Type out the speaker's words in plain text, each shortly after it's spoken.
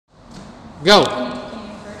Go. Can you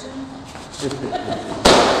encourage him?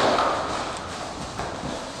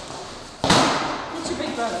 Get your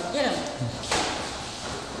big brother. Get him.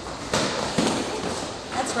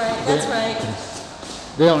 That's right. That's right.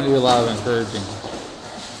 They don't need a lot of encouraging.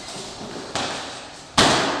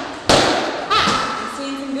 I'm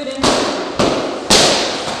seeing some good energy.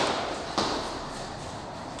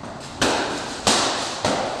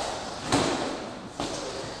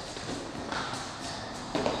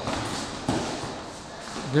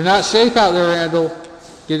 You're not safe out there, Randall.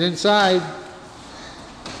 Get inside.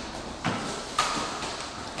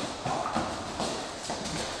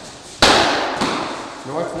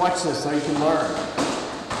 North, watch this so you can learn.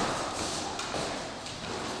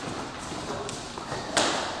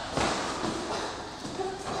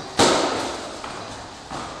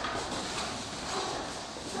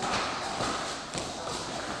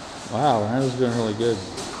 Wow, Randall's doing really good.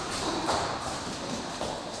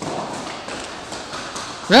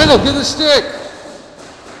 Randall, get the stick!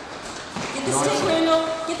 Get the stick, Randall.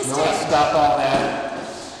 Get the North, stick. stop all that.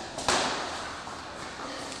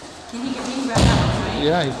 Can he grab that one, right?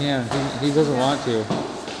 Yeah, he can. He doesn't want to.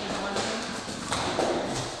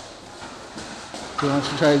 He wants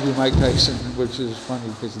to try to do Mike Tyson, which is funny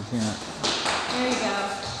because he can't. There you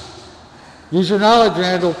go. Use your knowledge,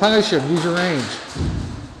 Randall. Punish him. Use your range.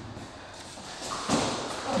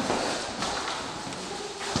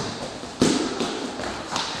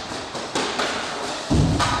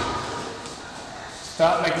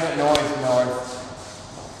 Stop making that noise, North.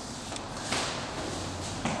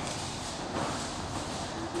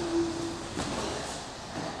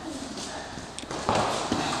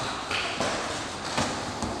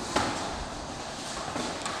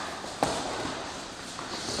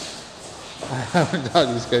 I haven't taught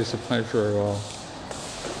these guys to punish very well.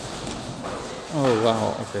 Oh,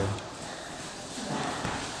 wow. Okay.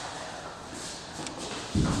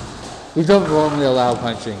 We don't normally allow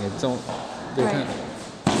punching. It's don't. Right.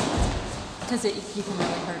 Because you can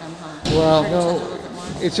really hurt them, huh? Well, Hurt each other a no. little bit more.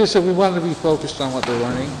 It's just that we want to be focused on what they're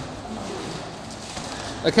learning.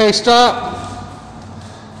 Okay, stop.